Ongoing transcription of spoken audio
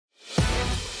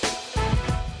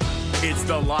It's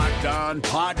the Locked On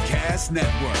Podcast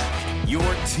Network, your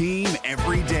team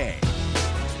every day.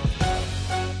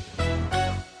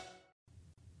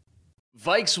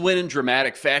 Vikes win in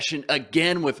dramatic fashion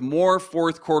again with more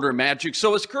fourth quarter magic.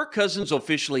 So is Kirk Cousins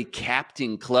officially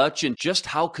captain clutch? And just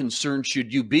how concerned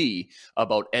should you be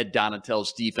about Ed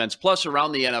Donatell's defense? Plus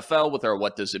around the NFL with our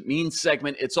What Does It Mean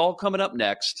segment. It's all coming up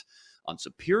next on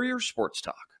Superior Sports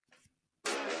Talk.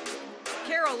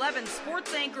 KARE 11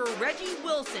 sports anchor Reggie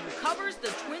Wilson covers the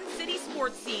Twin City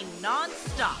sports scene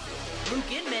nonstop.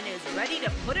 Luke Inman is ready to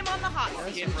put him on the hot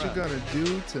seat. That's what you're going to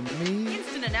do to me?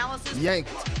 Instant analysis.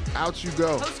 Yanked. Out you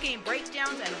go. Post-game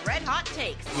breakdowns and red hot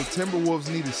takes. The Timberwolves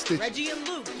need a stitch. Reggie and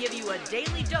Luke give you a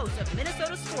daily dose of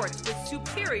Minnesota sports with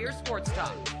Superior Sports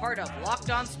Talk. Part of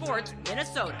Locked On Sports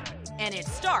Minnesota. And it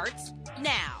starts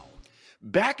now.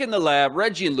 Back in the lab,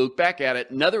 Reggie and Luke back at it.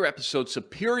 Another episode,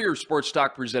 Superior Sports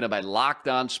Talk, presented by Locked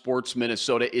On Sports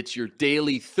Minnesota. It's your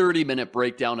daily 30-minute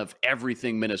breakdown of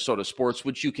everything Minnesota sports,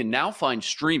 which you can now find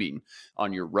streaming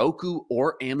on your Roku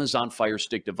or Amazon Fire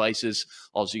Stick devices.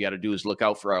 All you got to do is look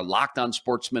out for our Locked On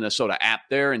Sports Minnesota app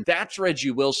there. And that's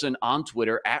Reggie Wilson on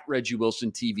Twitter, at Reggie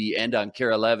Wilson TV, and on KARE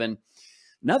 11.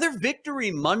 Another victory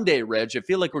Monday, Reg. I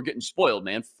feel like we're getting spoiled,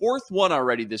 man. Fourth one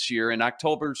already this year, and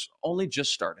October's only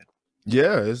just started.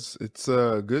 Yeah, it's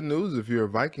good news if you're a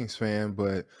Vikings fan,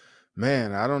 but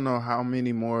man, I don't know how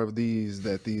many more of these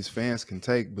that these fans can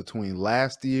take between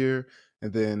last year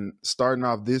and then starting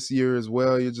off this year as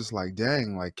well. You're just like,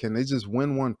 dang, like, can they just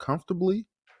win one comfortably?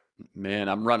 Man,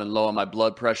 I'm running low on my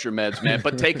blood pressure meds, man.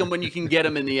 But take them when you can get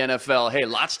them in the NFL. Hey,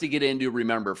 lots to get into.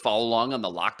 Remember, follow along on the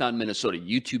Locked On Minnesota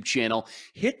YouTube channel.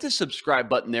 Hit the subscribe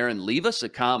button there and leave us a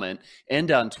comment.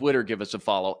 And on Twitter, give us a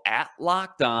follow at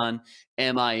Locked On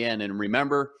MIN. And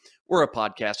remember, we're a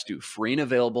podcast too, free and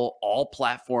available, all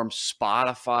platforms,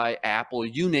 Spotify, Apple,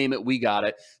 you name it, we got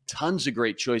it. Tons of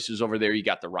great choices over there. You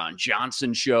got the Ron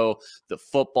Johnson Show, the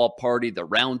Football Party, the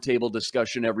Roundtable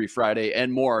discussion every Friday,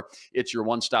 and more. It's your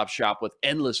one-stop shop with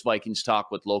endless Vikings talk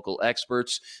with local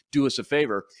experts. Do us a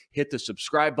favor, hit the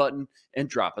subscribe button and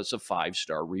drop us a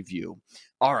 5-star review.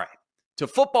 All right, to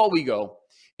football we go.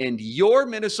 And your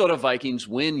Minnesota Vikings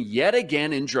win yet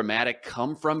again in dramatic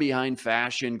come-from-behind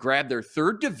fashion, grab their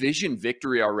third division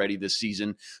victory already this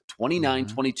season,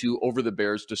 29-22 over the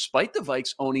Bears, despite the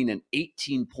Vikes owning an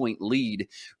 18-point lead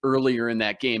earlier in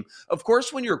that game. Of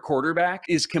course, when your quarterback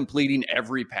is completing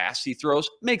every pass he throws,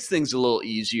 makes things a little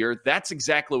easier. That's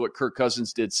exactly what Kirk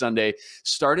Cousins did Sunday.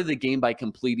 Started the game by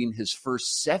completing his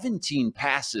first 17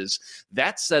 passes.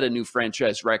 That set a new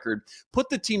franchise record, put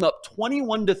the team up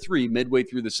 21-3 midway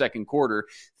through the second quarter.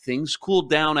 Things cooled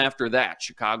down after that.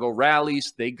 Chicago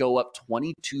rallies. They go up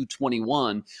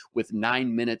 22-21 with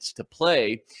 9 minutes to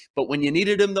play. But when you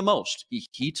needed him the most, he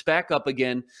heats back up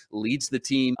again, leads the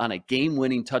team on a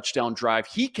game-winning touchdown drive.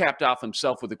 He capped off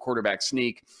himself with a quarterback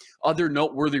sneak. Other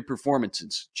noteworthy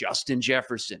performances, Justin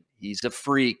Jefferson, he's a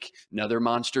freak. Another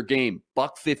monster game,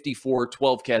 $154,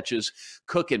 12 catches.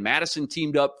 Cook and Madison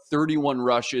teamed up, 31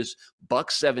 rushes,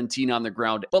 $117 on the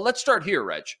ground. But let's start here,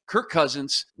 Reg. Kirk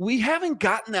Cousins, we haven't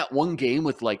gotten that one game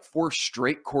with like 4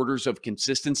 straight quarters of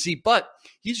consistency, but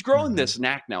he's growing this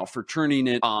knack now for turning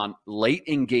it on late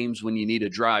in games when you need a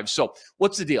drive. So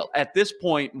what's the deal? At this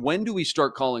point, when do we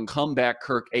start calling comeback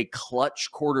Kirk a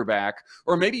clutch quarterback?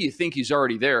 Or maybe you think he's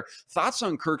already there. Thoughts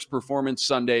on Kirk's performance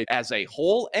Sunday as a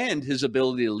whole and his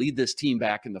ability to lead this team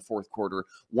back in the fourth quarter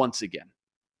once again?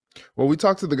 Well, we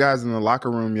talked to the guys in the locker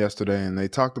room yesterday, and they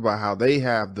talked about how they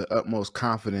have the utmost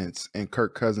confidence in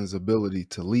Kirk Cousins' ability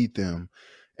to lead them.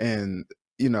 And,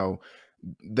 you know,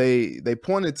 they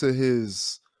pointed to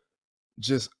his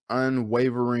just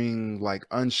unwavering, like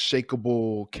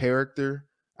unshakable character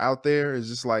out there. It's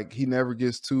just like he never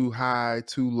gets too high,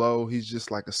 too low. He's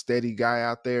just like a steady guy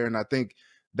out there. And I think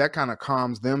that kind of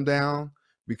calms them down,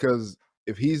 because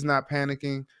if he's not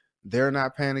panicking, they're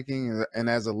not panicking. And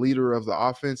as a leader of the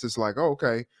offense, it's like, oh,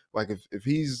 okay, like if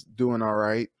he's doing all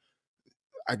right,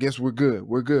 I guess we're good.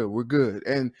 We're good.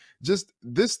 And just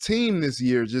this team this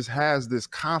year just has this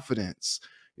confidence,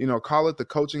 you know, call it the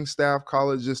coaching staff,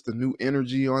 call it just the new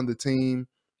energy on the team,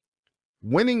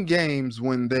 winning games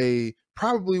when they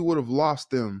probably would have lost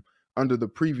them under the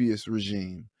previous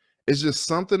regime. It's just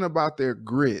something about their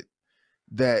grit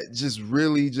that just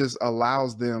really just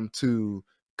allows them to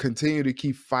continue to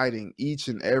keep fighting each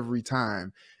and every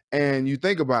time. And you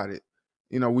think about it,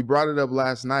 you know, we brought it up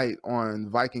last night on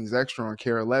Vikings Extra on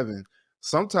KARE 11.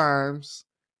 Sometimes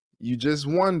you just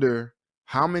wonder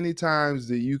how many times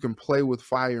that you can play with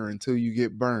fire until you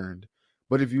get burned.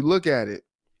 But if you look at it,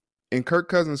 in Kirk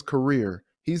Cousins' career,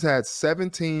 he's had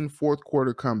 17 fourth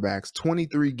quarter comebacks,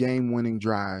 23 game-winning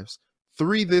drives,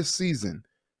 3 this season.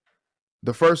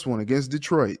 The first one against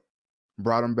Detroit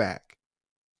brought him back.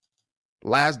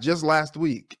 Last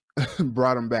week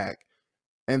brought him back.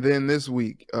 And then this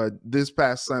week, this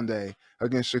past Sunday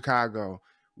against Chicago,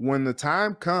 when the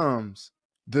time comes,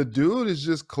 the dude is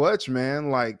just clutch,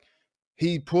 man. Like,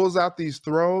 he pulls out these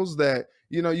throws that,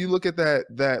 you know, you look at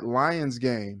that Lions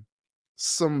game,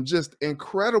 some just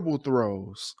incredible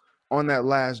throws on that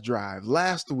last drive.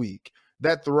 Last week,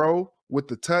 that throw with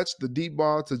the touch, the deep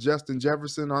ball to Justin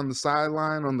Jefferson on the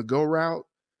sideline on the go route,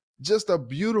 just a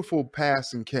beautiful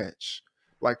pass and catch.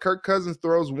 Like, Kirk Cousins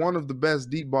throws one of the best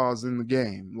deep balls in the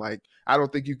game. Like, I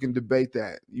don't think you can debate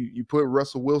that. You put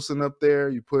Russell Wilson up there,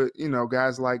 you put, you know,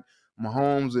 guys like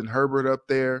Mahomes and Herbert up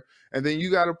there, and then you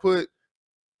got to put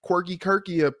Quirky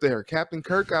Kirky up there, Captain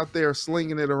Kirk out there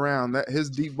slinging it around. That his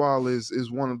deep ball is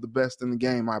one of the best in the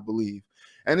game, I believe.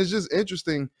 And it's just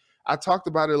interesting. I talked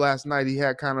about it last night. He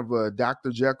had kind of a Dr.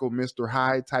 Jekyll, Mr.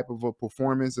 Hyde type of a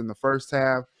performance in the first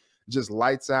half, just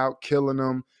lights out, killing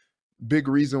them. Big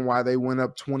reason why they went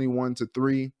up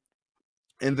 21-3.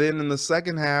 And then in the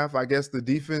second half, I guess the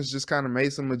defense just kind of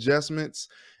made some adjustments.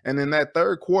 And in that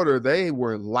third quarter, they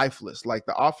were lifeless. Like,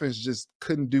 the offense just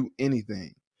couldn't do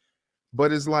anything.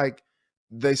 But it's like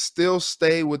they still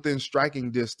stay within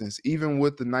striking distance, even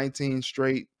with the 19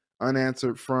 straight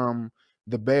unanswered from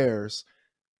the Bears.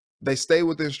 They stay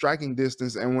within striking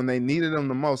distance, and when they needed them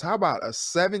the most, how about a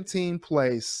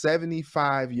 17-play,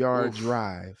 75-yard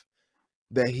drive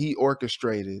that he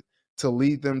orchestrated to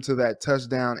lead them to that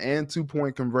touchdown and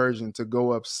 2-point conversion to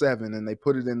go up 7, and they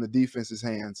put it in the defense's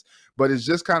hands. But it's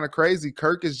just kind of crazy.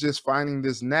 Kirk is just finding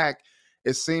this knack.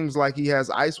 It seems like he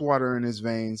has ice water in his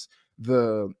veins.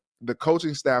 The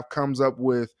coaching staff comes up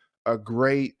with a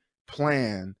great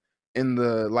plan in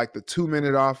the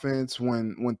 2-minute offense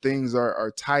when things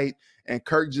are tight, and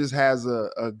Kirk just has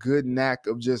a good knack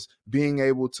of just being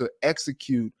able to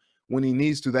execute when he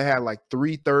needs to. They had like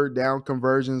 3 third-down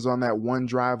conversions on that one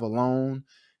drive alone,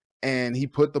 and he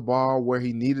put the ball where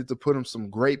he needed to put him, some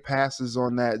great passes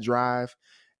on that drive.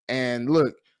 And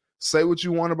look, say what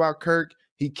you want about Kirk.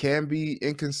 He can be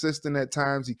inconsistent at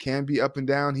times. He can be up and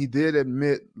down. He did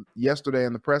admit yesterday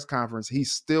in the press conference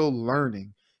he's still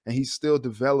learning and he's still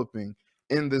developing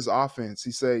in this offense.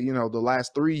 He said, you know, the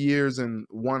last 3 years in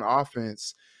one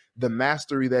offense, the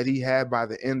mastery that he had by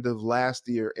the end of last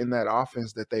year in that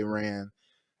offense that they ran,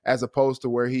 as opposed to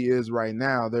where he is right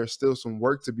now, there's still some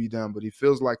work to be done, but he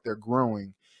feels like they're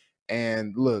growing.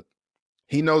 And look,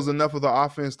 he knows enough of the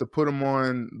offense to put them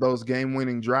on those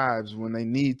game-winning drives when they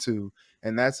need to.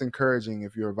 And that's encouraging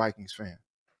if you're a Vikings fan.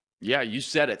 Yeah, you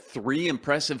said it. 3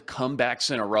 impressive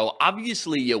comebacks in a row.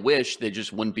 Obviously, you wish they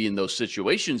just wouldn't be in those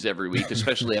situations every week,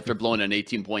 especially after blowing an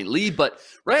 18-point lead. But,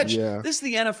 Reg, This is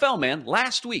the NFL, man.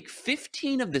 Last week,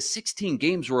 15 of the 16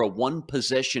 games were a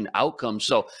one-possession outcome.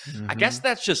 So I guess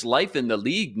that's just life in the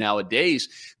league nowadays.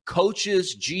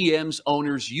 Coaches, GMs,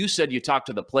 owners, you said you talked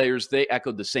to the players. They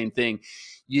echoed the same thing.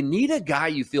 You need a guy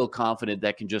you feel confident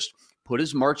that can just put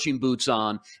his marching boots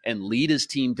on and lead his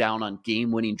team down on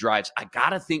game-winning drives. I got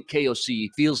to think KOC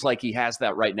feels like he has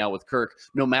that right now with Kirk,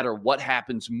 no matter what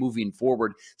happens moving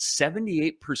forward.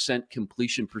 78%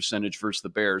 completion percentage versus the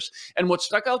Bears. And what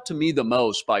stuck out to me the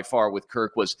most by far with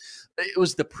Kirk was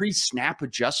the pre-snap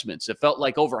adjustments. It felt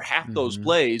like over half those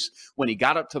plays, when he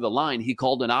got up to the line, he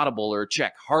called an audible or a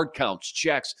check, hard counts,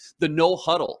 checks, the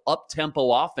no-huddle,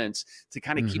 up-tempo offense to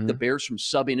kind of keep the Bears from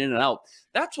subbing in and out.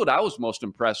 That's what I was most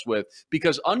impressed with,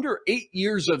 because under 8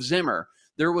 years of Zimmer,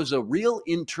 there was a real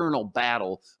internal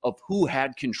battle of who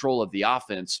had control of the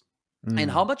offense.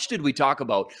 And how much did we talk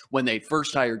about when they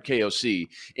first hired KOC?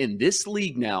 In this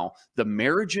league now, the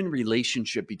marriage and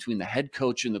relationship between the head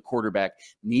coach and the quarterback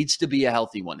needs to be a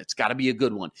healthy one. It's got to be a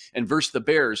good one. And versus the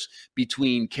Bears,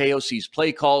 between KOC's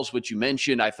play calls, which you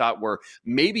mentioned, I thought were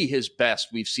maybe his best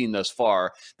we've seen thus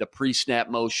far, the pre-snap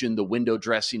motion, the window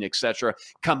dressing, etc.,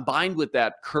 combined with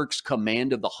that Kirk's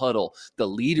command of the huddle, the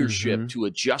leadership to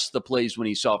adjust the plays when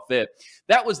he saw fit.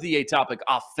 That was the A topic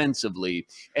offensively,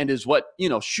 and is what,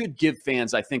 should give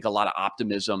fans, I think, a lot of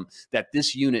optimism that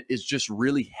this unit is just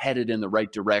really headed in the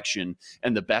right direction,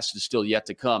 and the best is still yet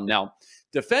to come. Now,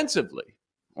 defensively,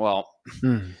 well,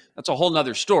 that's a whole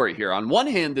nother story here. On one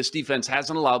hand, this defense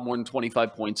hasn't allowed more than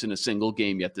 25 points in a single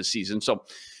game yet this season, so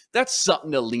that's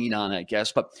something to lean on, I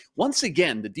guess. But once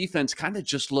again, the defense kind of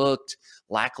just looked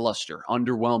lackluster,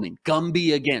 underwhelming.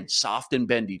 Gumby again, soft and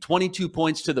bendy. 22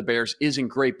 points to the Bears isn't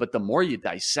great, but the more you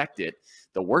dissect it,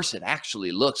 the worse it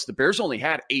actually looks. The Bears only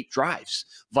had 8 drives.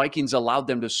 Vikings allowed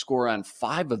them to score on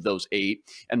 5 of those 8,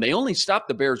 and they only stopped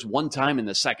the Bears one time in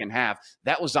the second half.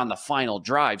 That was on the final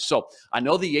drive. So I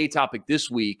know the A topic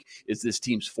this week is this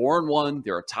team's 4-1.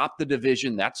 They're atop the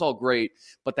division. That's all great,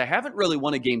 but they haven't really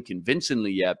won a game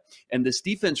convincingly yet, and this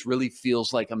defense really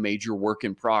feels like a major work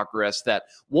in progress that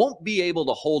won't be able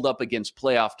to hold up against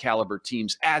playoff caliber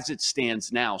teams as it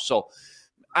stands now. So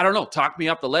I don't know. Talk me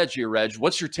up the ledge here, Reg.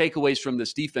 What's your takeaways from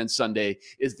this defense Sunday?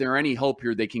 Is there any hope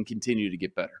here they can continue to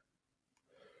get better?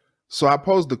 So I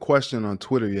posed the question on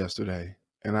Twitter yesterday,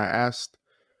 and I asked,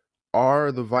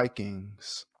 are the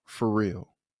Vikings for real?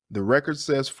 The record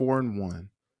says 4-1,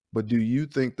 but do you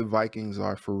think the Vikings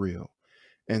are for real?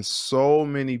 And so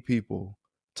many people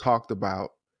talked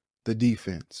about the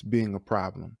defense being a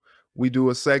problem. We do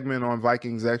a segment on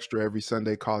Vikings Extra every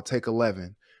Sunday called Take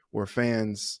 11, where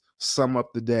fans sum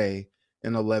up the day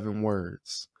in 11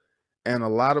 words. And a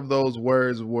lot of those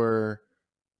words were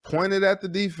pointed at the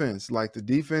defense. Like the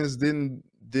defense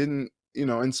didn't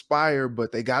inspire,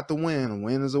 but they got the win. A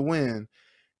win is a win.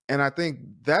 And I think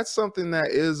that's something that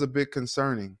is a bit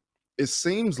concerning. It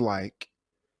seems like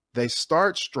they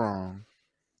start strong,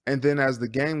 and then as the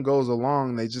game goes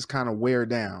along, they just kind of wear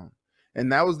down.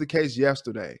 And that was the case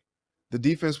yesterday. The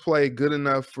defense played good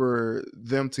enough for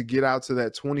them to get out to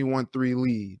that 21-3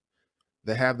 lead.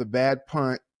 They have the bad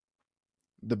punt.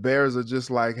 The Bears are just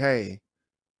like, hey,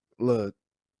 look,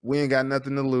 we ain't got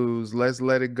nothing to lose. Let's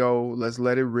let it go. Let's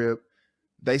let it rip.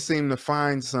 They seem to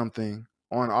find something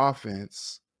on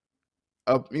offense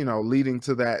up, leading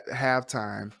to that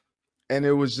halftime. And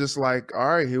it was just like, all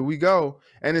right, here we go.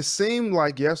 And it seemed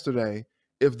like yesterday,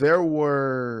 if there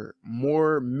were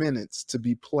more minutes to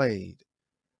be played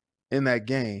in that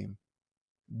game,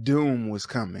 doom was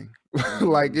coming.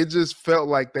 Like it just felt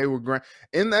like they were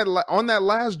on that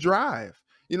last drive.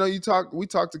 We talked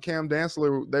to Cam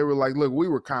Dantzler. They were like, look, we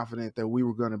were confident that we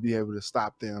were going to be able to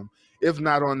stop them, if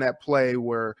not on that play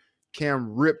where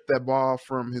Cam ripped that ball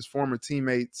from his former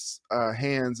teammates'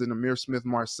 hands in Amir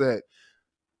Smith-Marset.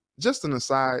 Just an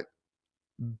aside,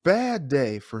 bad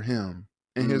day for him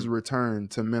in his return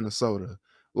to Minnesota.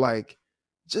 Like,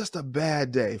 just a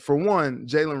bad day. For one,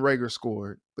 Jalen Reagor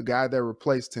scored. The guy that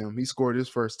replaced him, he scored his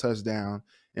first touchdown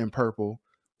in purple.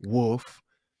 Woof.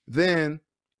 Then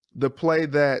the play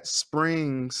that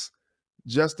springs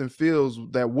Justin Fields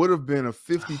that would have been a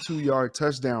 52-yard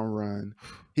touchdown run,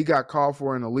 he got called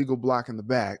for an illegal block in the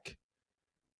back.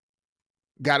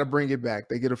 Got to bring it back.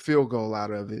 They get a field goal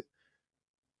out of it.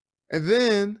 And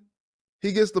then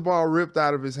he gets the ball ripped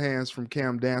out of his hands from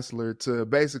Cam Dantzler to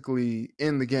basically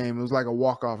end the game. It was like a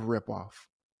walk-off rip-off.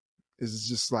 It's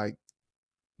just like,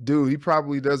 dude, he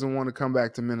probably doesn't want to come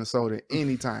back to Minnesota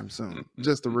anytime soon.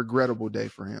 Just a regrettable day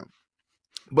for him.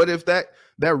 But if that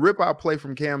rip-out play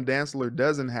from Cam Dantzler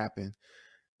doesn't happen,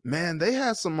 man, they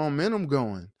had some momentum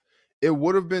going. It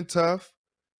would have been tough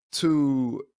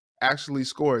to actually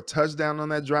score a touchdown on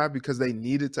that drive because they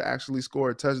needed to actually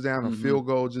score a touchdown. A field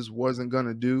goal just wasn't going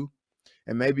to do.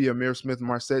 And maybe Amir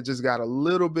Smith-Marset just got a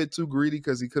little bit too greedy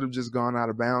because he could have just gone out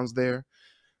of bounds there.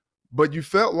 But you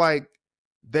felt like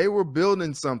they were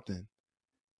building something.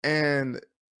 And,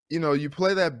 you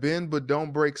play that bend but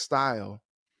don't break style.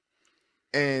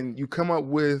 And you come up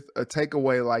with a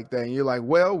takeaway like that. And you're like,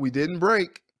 well, we didn't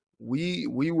break. We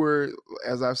were,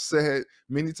 as I've said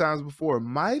many times before,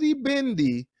 mighty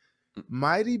bendy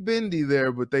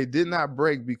there, but they did not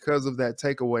break because of that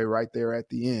takeaway right there at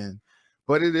the end.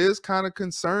 But it is kind of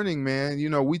concerning, man.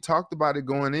 We talked about it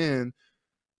going in.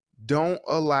 Don't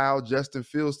allow Justin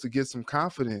Fields to get some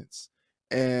confidence.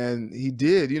 And he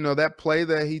did. That play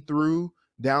that he threw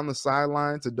down the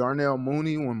sideline to Darnell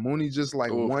Mooney when Mooney just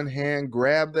one hand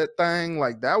grabbed that thing,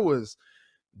 like that was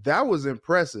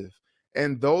impressive.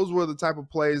 And those were the type of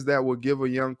plays that would give a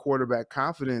young quarterback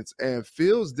confidence. And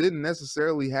Fields didn't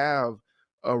necessarily have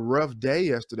a rough day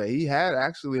yesterday. He had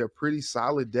actually a pretty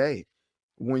solid day.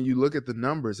 When you look at the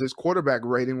numbers, his quarterback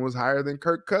rating was higher than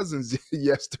Kirk Cousins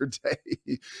yesterday.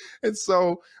 And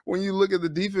so when you look at the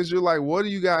defense, you're like, what are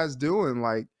you guys doing?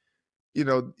 Like,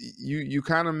 you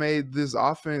kind of made this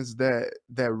offense that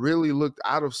really looked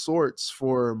out of sorts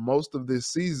for most of this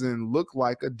season look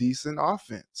like a decent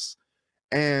offense.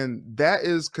 And that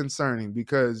is concerning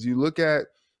because you look at,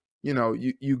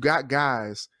 you got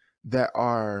guys that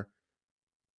are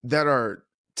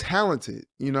talented,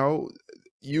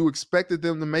 You expected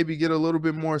them to maybe get a little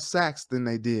bit more sacks than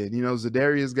they did.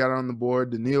 Zadarius got on the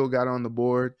board. Daniil got on the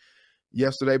board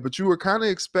yesterday. But you were kind of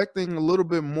expecting a little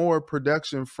bit more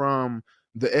production from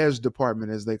the edge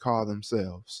department, as they call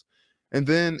themselves. And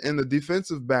then in the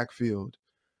defensive backfield,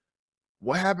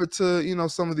 what happened to,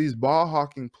 some of these ball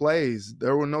hawking plays?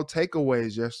 There were no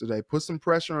takeaways yesterday. Put some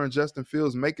pressure on Justin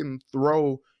Fields, make him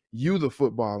throw you the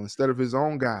football instead of his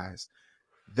own guys.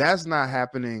 That's not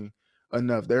happening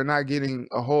enough. They're not getting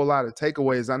a whole lot of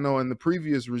takeaways. I know in the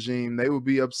previous regime, they would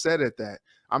be upset at that.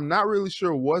 I'm not really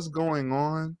sure what's going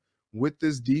on with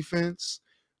this defense,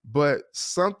 but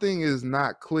something is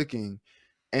not clicking,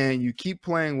 and you keep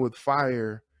playing with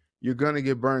fire, you're going to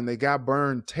get burned. They got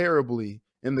burned terribly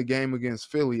in the game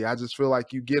against Philly. I just feel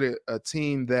like you get a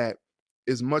team that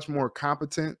is much more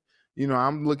competent.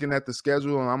 I'm looking at the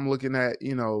schedule, and I'm looking at,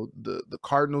 the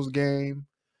Cardinals game.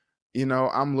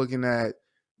 I'm looking at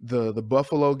the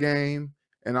Buffalo game,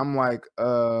 and I'm like,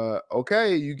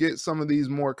 okay, you get some of these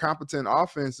more competent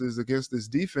offenses against this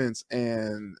defense,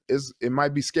 and it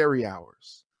might be scary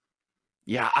hours.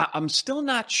 Yeah, I'm still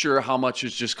not sure how much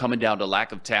is just coming down to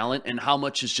lack of talent and how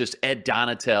much is just Ed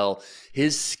Donatel,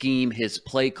 his scheme, his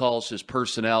play calls, his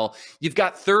personnel. You've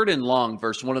got 3rd and long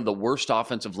versus one of the worst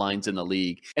offensive lines in the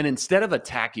league. And instead of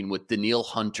attacking with Danielle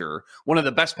Hunter, one of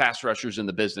the best pass rushers in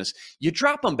the business, you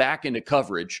drop him back into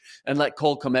coverage and let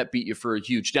Cole Kmet beat you for a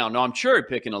huge down. Now, I'm cherry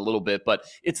picking a little bit, but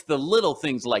it's the little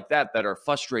things like that are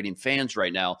frustrating fans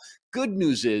right now. Good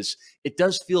news is it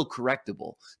does feel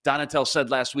correctable. Donatel said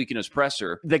last week in his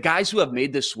presser, the guys who have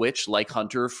made this switch, like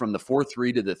Hunter, from the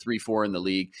 4-3 to the 3-4 in the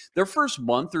league, their first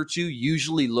month or two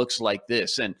usually looks like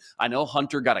this. And I know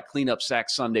Hunter got a cleanup sack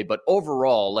Sunday, but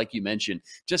overall, like you mentioned,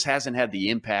 just hasn't had the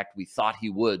impact we thought he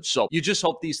would. So you just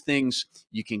hope these things,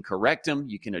 you can correct them,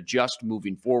 you can adjust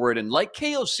moving forward. And like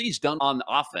KOC's done on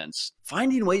offense,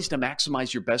 finding ways to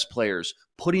maximize your best players,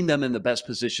 putting them in the best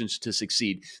positions to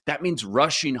succeed. That means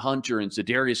rushing Hunter and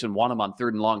Za'Darius and Wanham on 3rd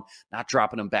and long, not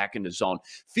dropping them back into zone.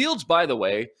 Fields, by the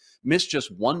way, missed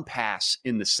just one pass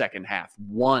in the second half.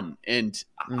 One. And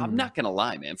I'm not going to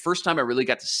lie, man. First time I really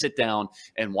got to sit down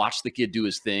and watch the kid do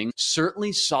his thing.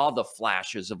 Certainly saw the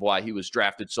flashes of why he was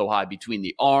drafted so high between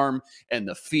the arm and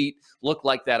the feet. Looked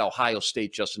like that Ohio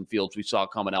State Justin Fields we saw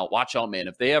coming out. Watch out, man.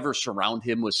 If they ever surround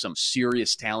him with some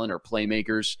serious talent or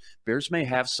playmakers, Bears may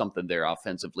have something there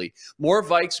offensively. More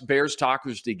Vikes, Bears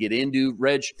talkers to get into.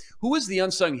 Reg, who was the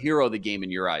unsung hero of the game in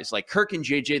your eyes? Like Kirk and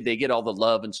JJ, they get all the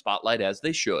love and spotlight as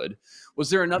they should. Was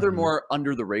there another more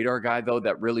under-the-radar guy, though,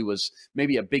 that really was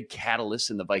maybe a big catalyst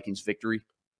in the Vikings' victory?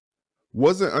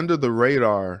 Wasn't under the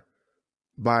radar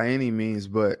by any means,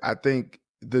 but I think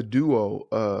the duo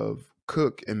of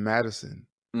Cook and Madison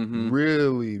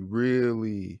really,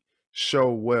 really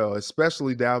show well,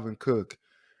 especially Dalvin Cook.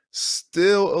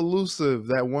 Still elusive,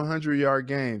 that 100-yard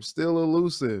game, still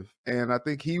elusive. And I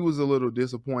think he was a little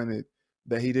disappointed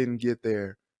that he didn't get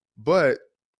there. But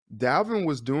Dalvin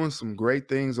was doing some great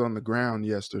things on the ground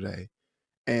yesterday,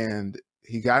 and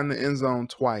he got in the end zone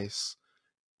twice,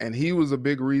 and he was a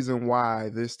big reason why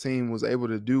this team was able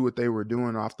to do what they were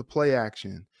doing off the play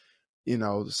action.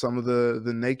 Some of the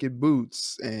naked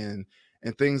boots and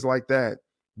things like that,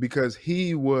 because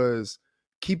he was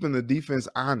keeping the defense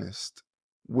honest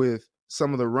with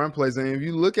some of the run plays. And if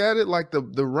you look at it, like the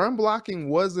run blocking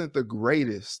wasn't the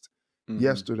greatest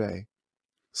yesterday.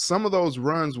 Some of those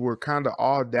runs were kind of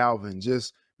all Dalvin,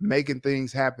 just making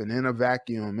things happen in a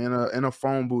vacuum, in a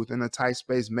phone booth, in a tight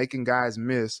space, making guys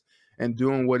miss and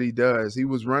doing what he does. He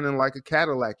was running like a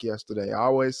Cadillac yesterday. I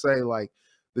always say, like,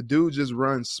 the dude just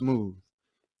runs smooth,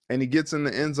 and he gets in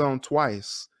the end zone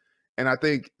twice. And I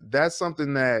think that's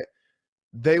something that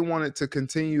they wanted to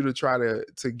continue to try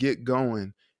to get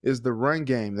going, is the run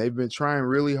game. They've been trying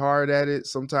really hard at it.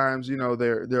 Sometimes,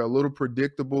 they're a little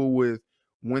predictable with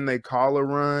when they call a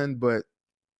run, but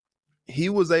he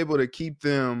was able to keep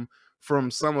them from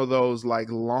some of those like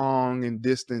long and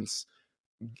distance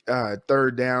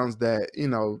third downs that,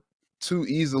 too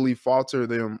easily falter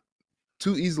them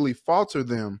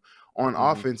on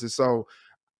offense. And so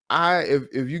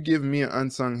if you give me an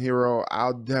unsung hero,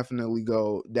 I'll definitely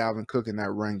go Dalvin Cook in that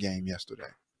run game yesterday.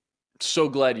 So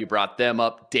glad you brought them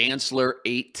up. Dantzler,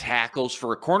 8 tackles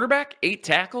for a cornerback, 8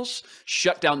 tackles,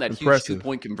 shut down that Impressive. huge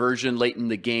 2-point conversion late in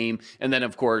the game. And then,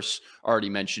 of course, already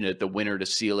mentioned it, the winner to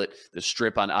seal it, the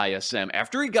strip on ISM.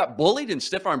 After he got bullied and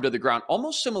stiff-armed to the ground,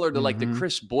 almost similar to like the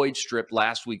Chris Boyd strip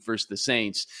last week versus the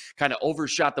Saints, kind of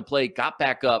overshot the play, got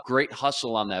back up, great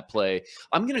hustle on that play.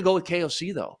 I'm going to go with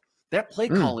KOC, though. That play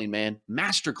calling, man,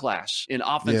 masterclass in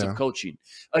offensive coaching.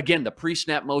 Again, the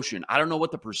pre-snap motion, I don't know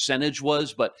what the percentage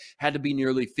was, but had to be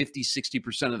nearly 50,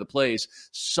 60% of the plays.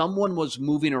 Someone was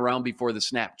moving around before the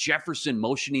snap. Jefferson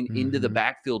motioning into the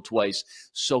backfield twice,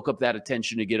 soak up that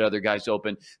attention to get other guys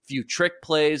open. Few trick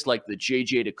plays like the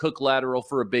JJ to Cook lateral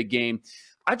for a big game.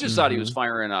 I just thought he was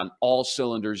firing on all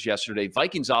cylinders yesterday.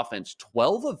 Vikings offense,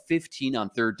 12 of 15 on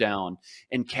third down,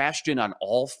 and cashed in on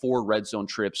all 4 red zone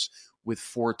trips with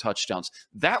 4 touchdowns.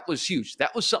 That was huge.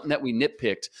 That was something that we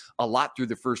nitpicked a lot through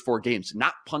the first 4 games,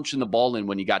 not punching the ball in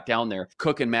when you got down there.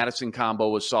 Cook and Madison combo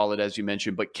was solid, as you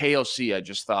mentioned, but KOC, I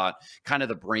just thought, kind of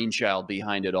the brainchild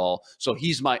behind it all. So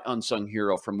he's my unsung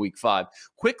hero from week 5.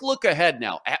 Quick look ahead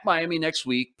now. At Miami next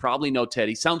week, probably no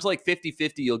Teddy. Sounds like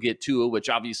 50-50 you'll get Tua, which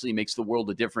obviously makes the world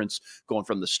of difference going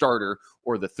from the starter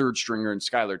or the third stringer and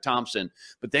Skylar Thompson.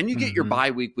 But then you get your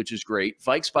bye week, which is great.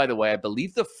 Vikes, by the way, I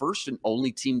believe the first and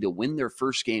only team to win their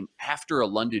first game after a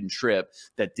London trip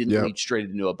that didn't lead straight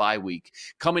into a bye week.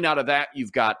 Coming out of that,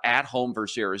 you've got at home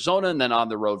versus Arizona and then on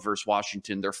the road versus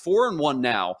Washington. They're 4-1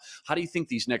 now. How do you think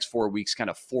these next 4 weeks kind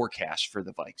of forecast for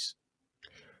the Vikes?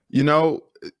 You know,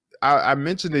 I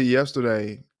mentioned it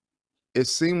yesterday. It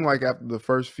seemed like after the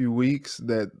first few weeks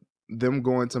that them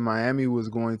going to Miami was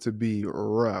going to be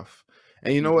rough.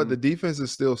 And you know what? The defense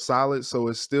is still solid, so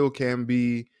it still can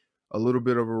be a little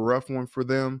bit of a rough one for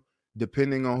them.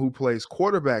 Depending on who plays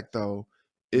quarterback, though,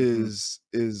 is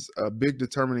a big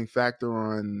determining factor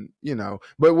on, you know.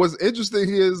 But what's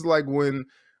interesting is like when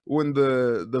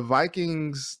the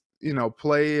Vikings, you know,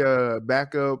 play a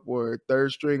backup or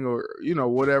third string or, you know,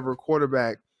 whatever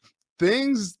quarterback,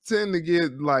 things tend to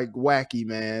get like wacky,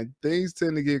 man. Things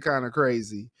tend to get kind of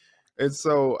crazy. And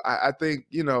so I think,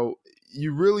 you know,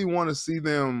 you really want to see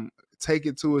them take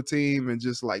it to a team and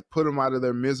just like put them out of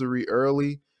their misery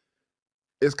early.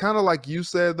 It's kind of like you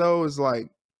said, though, is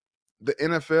like the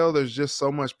NFL, there's just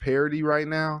so much parity right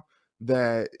now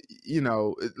that, you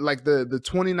know, like the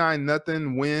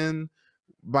 29-0 win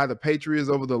by the Patriots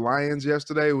over the Lions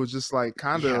yesterday was just like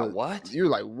kind of what? You're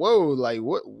like, whoa, like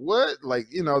what? Like,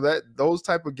 you know, that those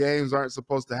type of games aren't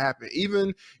supposed to happen.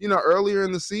 Even, you know, earlier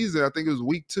in the season, I think it was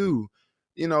week 2,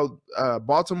 you know,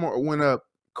 Baltimore went up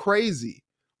crazy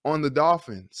on the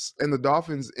Dolphins, and the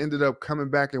Dolphins ended up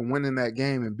coming back and winning that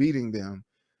game and beating them.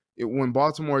 When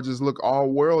Baltimore just looked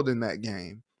all world in that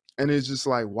game. And it's just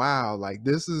like, wow, like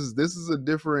this is a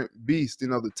different beast. You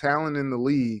know, the talent in the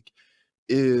league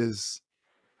is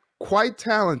quite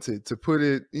talented, to put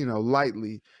it, you know,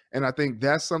 lightly. And I think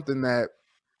that's something that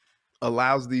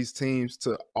allows these teams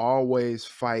to always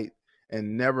fight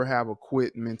and never have a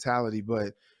quit mentality.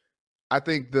 But I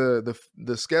think the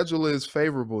schedule is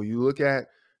favorable. You look at,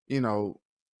 you know,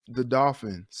 the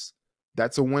Dolphins,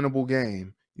 that's a winnable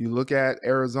game. You look at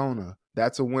Arizona,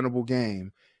 that's a winnable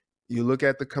game. You look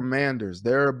at the Commanders,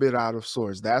 they're a bit out of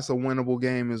sorts. That's a winnable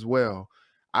game as well.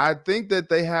 I think that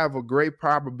they have a great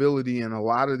probability in a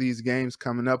lot of these games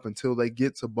coming up until they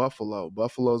get to Buffalo.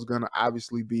 Buffalo's going to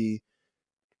obviously be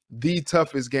the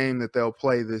toughest game that they'll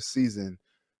play this season,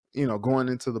 you know, going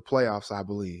into the playoffs, I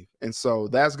believe. And so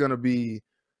that's going to be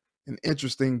an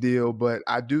interesting deal. But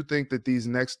I do think that these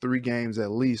next 3 games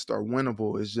at least are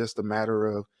winnable. It's just a matter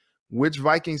of which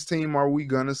Vikings team are we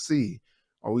going to see?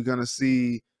 Are we going to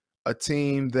see a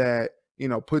team that, you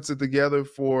know, puts it together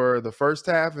for the first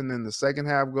half and then the second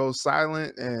half goes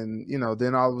silent and, you know,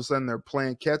 then all of a sudden they're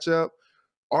playing catch up?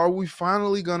 Are we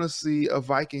finally going to see a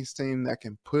Vikings team that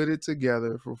can put it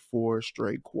together for 4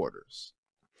 straight quarters?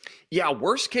 Yeah,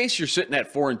 worst case, you're sitting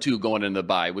at 4-2 going into the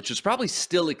bye, which is probably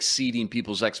still exceeding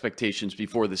people's expectations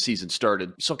before the season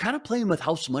started. So kind of playing with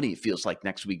house money, it feels like,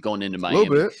 next week going into Miami. A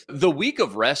little bit. The week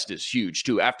of rest is huge,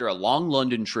 too. After a long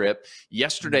London trip,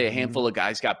 yesterday a handful of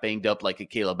guys got banged up, like a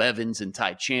Caleb Evans and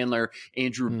Ty Chandler.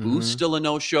 Andrew Booth still a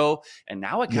no-show. And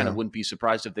now I kind of wouldn't be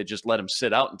surprised if they just let him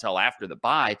sit out until after the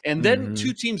bye. And then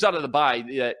 2 teams out of the bye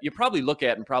that you probably look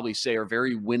at and probably say are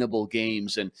very winnable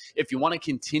games. And if you want to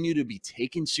continue to be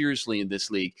taken seriously in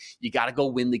this league, you got to go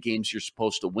win the games you're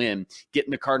supposed to win.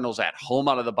 Getting the Cardinals at home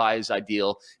out of the bye is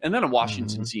ideal. And then a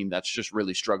Washington team that's just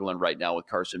really struggling right now with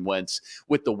Carson Wentz.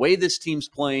 With the way this team's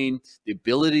playing, the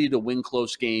ability to win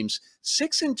close games,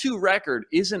 6-2 record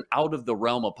isn't out of the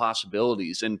realm of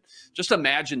possibilities. And just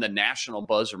imagine the national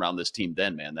buzz around this team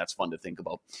then, man. That's fun to think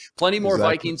about. Plenty more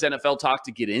Vikings NFL talk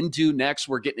to get into next.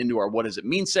 We're getting into our What Does It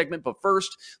Mean segment. But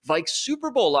first, Vikes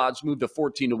Super Bowl odds moved to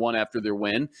 14-1 after their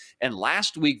win. And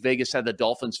last week, Vegas had the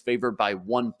Dolphins favored by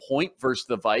 1 point versus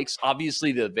the Vikes.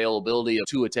 Obviously, the availability of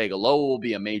Tua Tagovailoa will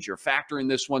be a major factor in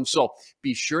this one. So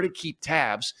be sure to keep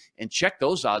tabs and check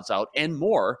those odds out and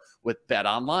more with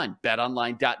BetOnline.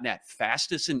 BetOnline.net.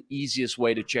 Fastest and easiest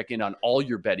way to check in on all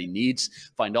your betting needs.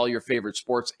 Find all your favorite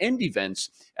sports and events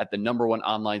at the #1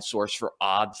 online source for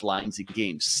odds, lines, and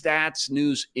games. Stats,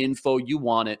 news, info, you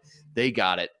want it. They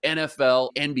got it.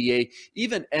 NFL, NBA,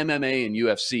 even MMA and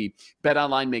UFC.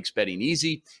 BetOnline makes betting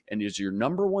easy and is your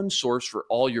number one source for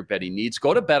all your betting needs.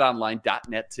 Go to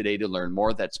betonline.net today to learn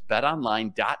more. That's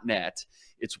betonline.net.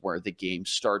 It's where the game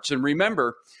starts. And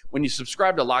remember, when you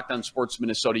subscribe to Locked On Sports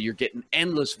Minnesota, you're getting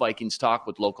endless Vikings talk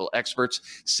with local experts.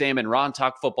 Sam and Ron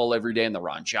talk football every day on The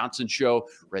Ron Johnson Show.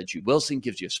 Reggie Wilson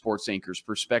gives you a sports anchor's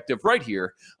perspective right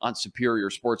here on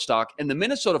Superior Sports Talk. And the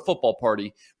Minnesota Football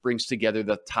Party brings together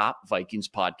the top Vikings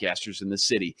podcasters in the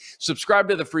city. Subscribe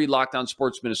to the free Locked On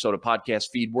Sports Minnesota podcast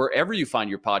feed wherever you find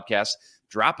your podcasts.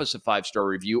 Drop us a 5-star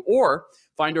review or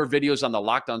find our videos on the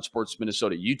Locked On Sports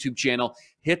Minnesota YouTube channel.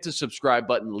 Hit the subscribe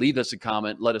button, leave us a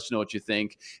comment, let us know what you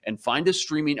think, and find us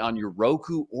streaming on your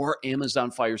Roku or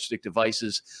Amazon Fire Stick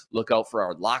devices. Look out for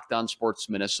our Locked On Sports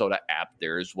Minnesota app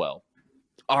there as well.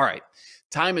 All right,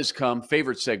 time has come.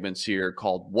 Favorite segments here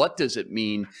called What Does It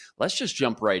Mean? Let's just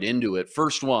jump right into it.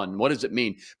 First one, what does it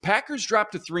mean? Packers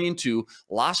dropped to 3-2,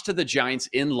 lost to the Giants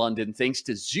in London thanks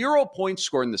to 0 points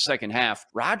scored in the second half.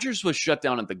 Rodgers was shut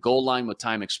down at the goal line with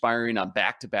time expiring on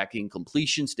back-to-back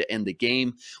incompletions to end the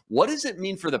game. What does it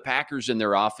mean for the Packers and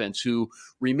their offense, who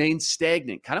remain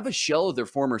stagnant, kind of a shell of their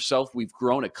former self we've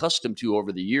grown accustomed to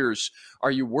over the years?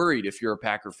 Are you worried if you're a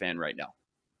Packer fan right now?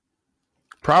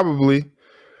 Probably.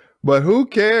 But who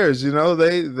cares? They look,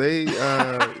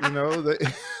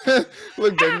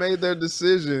 they made their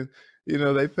decision.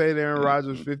 They paid Aaron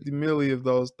Rodgers $50 million of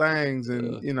those things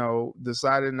and,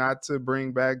 decided not to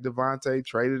bring back Devontae,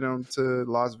 traded him to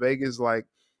Las Vegas. Like,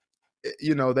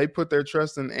 they put their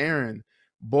trust in Aaron.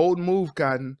 Bold move,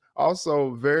 Cotton.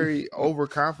 Also very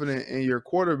overconfident in your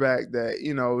quarterback that,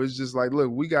 it's just like,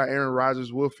 look, we got Aaron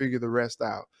Rodgers. We'll figure the rest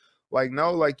out. Like,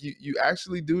 no, like you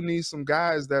actually do need some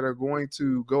guys that are going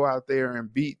to go out there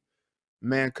and beat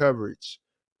man coverage.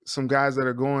 Some guys that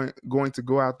are going to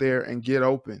go out there and get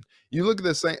open. You look at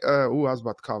the I was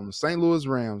about to call them the St. Louis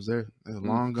Rams. They're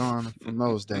long gone from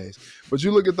those days. But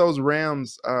you look at those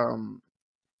Rams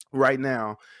right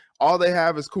now, all they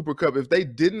have is Cooper Kupp. If they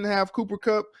didn't have Cooper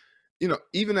Kupp,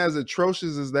 even as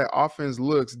atrocious as that offense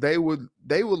looks, they would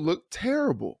look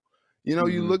terrible.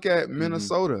 You look at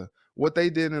Minnesota. What they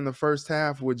did in the first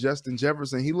half with Justin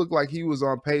Jefferson, he looked like he was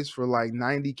on pace for like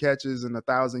 90 catches and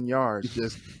 1,000 yards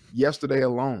just yesterday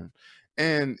alone.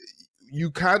 And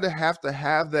you kind of have to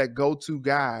have that go-to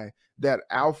guy, that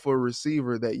alpha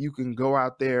receiver that you can go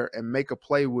out there and make a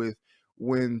play with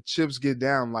when chips get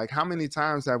down. Like, how many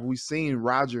times have we seen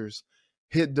Rodgers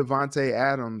hit Devontae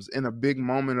Adams in a big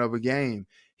moment of a game?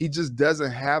 He just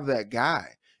doesn't have that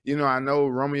guy. I know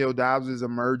Romeo Doubs is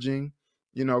emerging,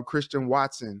 Christian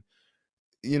Watson.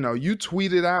 You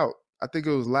tweeted out, I think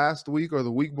it was last week or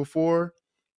the week before,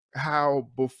 how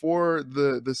before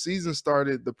the season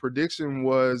started, the prediction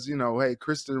was, hey,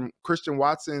 Christian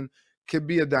Watson could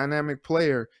be a dynamic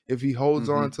player if he holds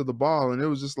on to the ball. And it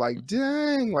was just like,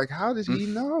 dang, like, how did he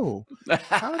know?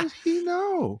 How did he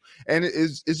know? And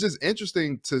it's just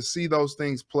interesting to see those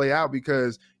things play out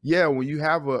because, yeah, when you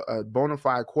have a bona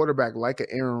fide quarterback like an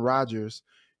Aaron Rodgers,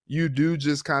 you do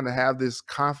just kind of have this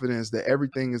confidence that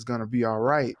everything is going to be all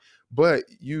right. But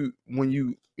when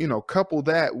you couple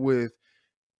that with,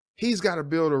 he's got to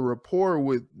build a rapport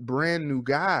with brand new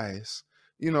guys.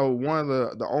 One of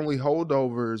the only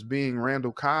holdovers being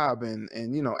Randall Cobb and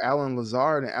Alan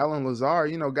Lazard. And Alan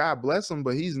Lazard, God bless him,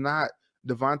 but he's not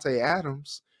Devontae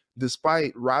Adams,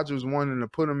 despite Rodgers wanting to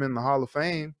put him in the Hall of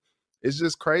Fame. It's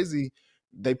just crazy.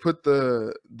 They put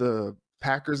the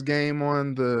Packers game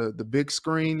on the big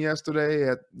screen yesterday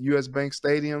at US Bank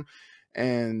Stadium,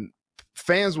 and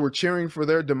fans were cheering for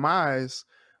their demise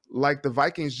like the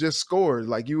Vikings just scored.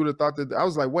 Like, you would have thought that. I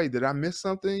was like, wait, did I miss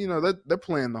something? They're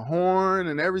playing the horn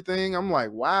and everything. I'm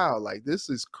like, wow, like, this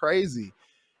is crazy.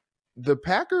 The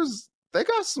Packers, they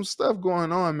got some stuff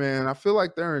going on, man. I feel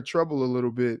like they're in trouble a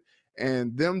little bit,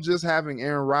 and them just having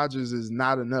Aaron Rodgers is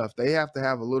not enough. They have to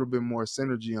have a little bit more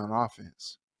synergy on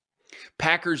offense.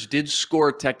 Packers did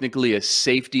score technically a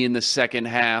safety in the second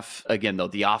half. Again, though,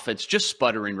 the offense just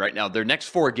sputtering right now. Their next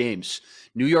 4 games,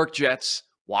 New York Jets,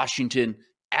 Washington,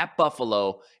 at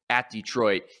Buffalo, at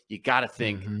Detroit. You got to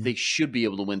think they should be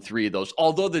able to win 3 of those.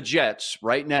 Although the Jets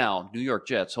right now, New York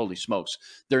Jets, holy smokes,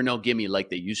 they're no gimme like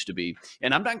they used to be.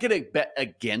 And I'm not going to bet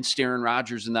against Aaron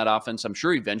Rodgers in that offense. I'm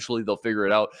sure eventually they'll figure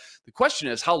it out. The question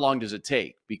is, how long does it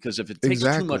take? Because if it takes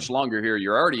too much longer here,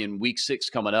 you're already in week 6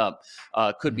 coming up.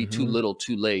 Could be too little,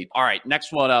 too late. All right,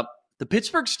 next one up. The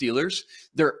Pittsburgh Steelers,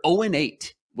 they're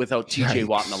 0-8. Without TJ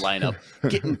Watt in the lineup,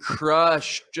 getting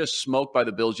crushed, just smoked by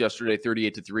the Bills yesterday,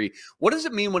 38-3. What does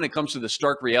it mean when it comes to the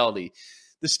stark reality?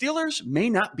 The Steelers may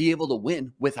not be able to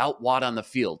win without Watt on the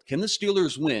field. Can the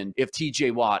Steelers win if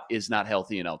TJ Watt is not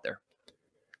healthy and out there?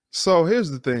 So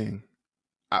here's the thing.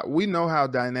 We know how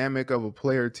dynamic of a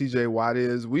player TJ Watt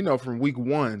is. We know from week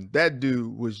 1, that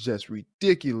dude was just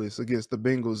ridiculous against the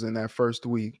Bengals in that first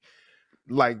week.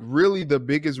 Like, really the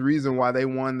biggest reason why they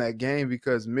won that game,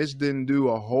 because Mitch didn't do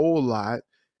a whole lot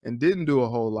and didn't do a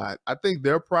whole lot. I think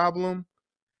their problem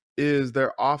is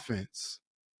their offense.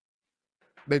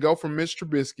 They go from Mitch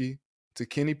Trubisky to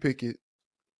Kenny Pickett,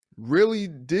 really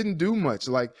didn't do much.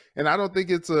 Like, and I don't think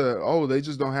it's they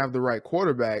just don't have the right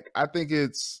quarterback. I think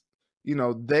it's,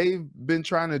 they've been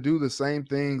trying to do the same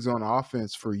things on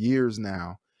offense for years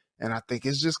now. And I think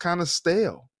it's just kind of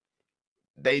stale.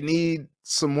 They need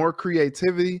some more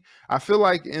creativity. I feel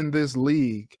like in this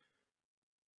league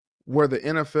where the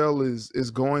NFL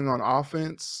is going on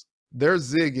offense, they're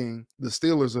zigging, the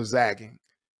Steelers are zagging.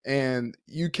 And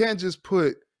you can't just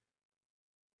put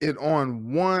it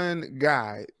on one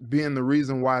guy being the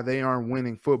reason why they aren't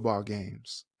winning football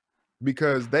games,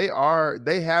 because they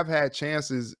have had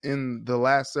chances in the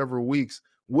last several weeks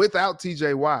without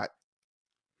TJ Watt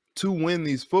to win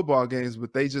these football games,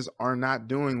 but they just are not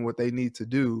doing what they need to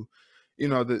do.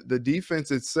 The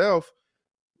defense itself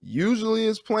usually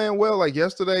is playing well. Like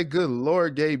yesterday, good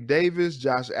Lord, Gabe Davis,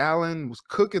 Josh Allen was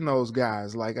cooking those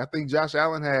guys. Like, I think Josh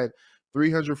Allen had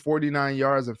 349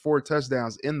 yards and 4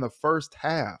 touchdowns in the first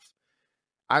half.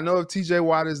 I know if TJ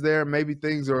Watt is there, maybe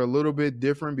things are a little bit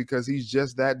different because he's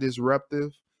just that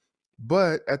disruptive.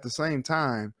 But at the same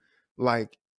time,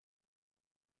 like,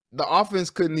 the offense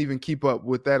couldn't even keep up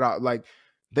with that. Like,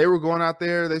 they were going out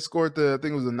there, they scored I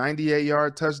think it was a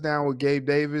 98-yard touchdown with Gabe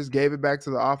Davis, gave it back to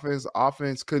the offense.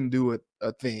 Offense couldn't do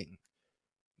a thing.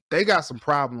 They got some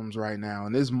problems right now,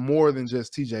 and it's more than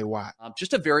just TJ Watt.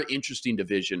 Just a very interesting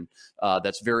division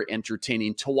that's very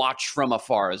entertaining to watch from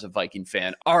afar as a Viking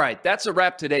fan. All right, that's a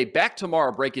wrap today. Back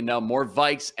tomorrow breaking down more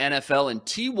Vikes, NFL, and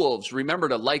T-Wolves. Remember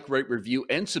to like, rate, review,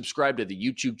 and subscribe to the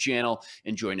YouTube channel,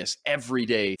 and join us every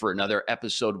day for another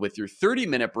episode with your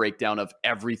 30-minute breakdown of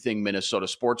everything Minnesota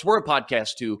sports. We're a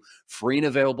podcast too, free and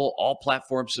available, all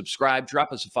platforms. Subscribe,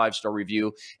 drop us a 5-star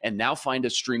review, and now find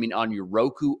us streaming on your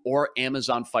Roku or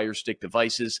Amazon Fire Stick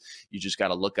devices. You just got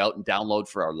to look out and download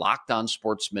for our Locked On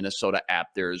Sports Minnesota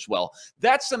app there as well.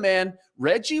 That's the man,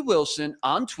 Reggie Wilson,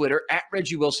 on Twitter at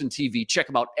Reggie Wilson TV. Check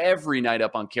him out every night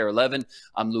up on KARE 11.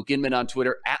 I'm Luke Inman on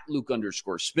Twitter at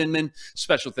Luke_Spinman.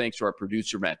 Special thanks to our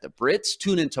producer, Matt the Brits.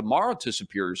 Tune in tomorrow to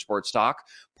Superior Sports Talk,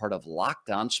 part of Locked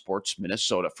On Sports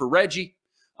Minnesota. For Reggie,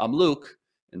 I'm Luke.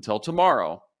 Until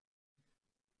tomorrow,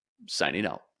 signing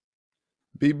out.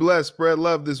 Be blessed. Spread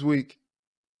love this week.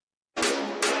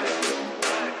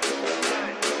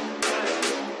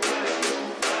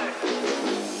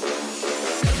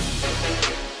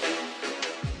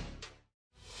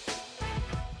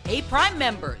 Hey, Prime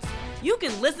members, you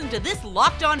can listen to this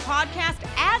Locked On podcast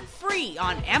ad-free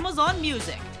on Amazon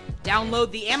Music. Download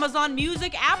the Amazon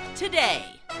Music app today.